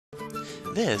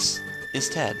This is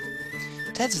Ted.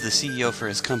 Ted's the CEO for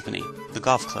his company. The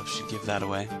golf club should give that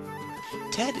away.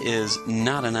 Ted is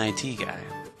not an IT guy.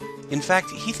 In fact,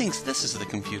 he thinks this is the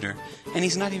computer, and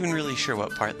he's not even really sure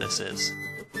what part this is.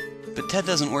 But Ted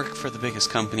doesn't work for the biggest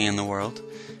company in the world,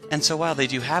 and so while they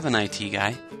do have an IT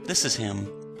guy, this is him.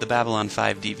 The Babylon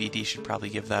 5 DVD should probably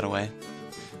give that away.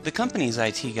 The company's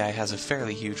IT guy has a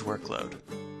fairly huge workload.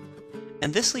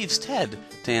 And this leaves Ted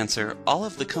to answer all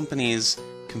of the company's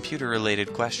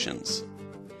computer-related questions.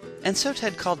 And so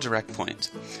Ted called DirectPointe.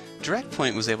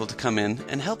 DirectPointe was able to come in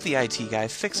and help the IT guy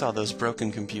fix all those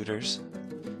broken computers,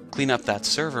 clean up that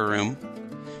server room,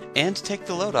 and take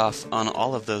the load off on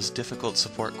all of those difficult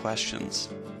support questions.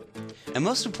 And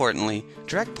most importantly,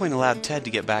 DirectPointe allowed Ted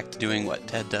to get back to doing what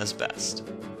Ted does best.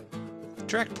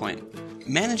 DirectPointe,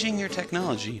 managing your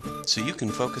technology so you can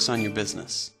focus on your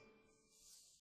business.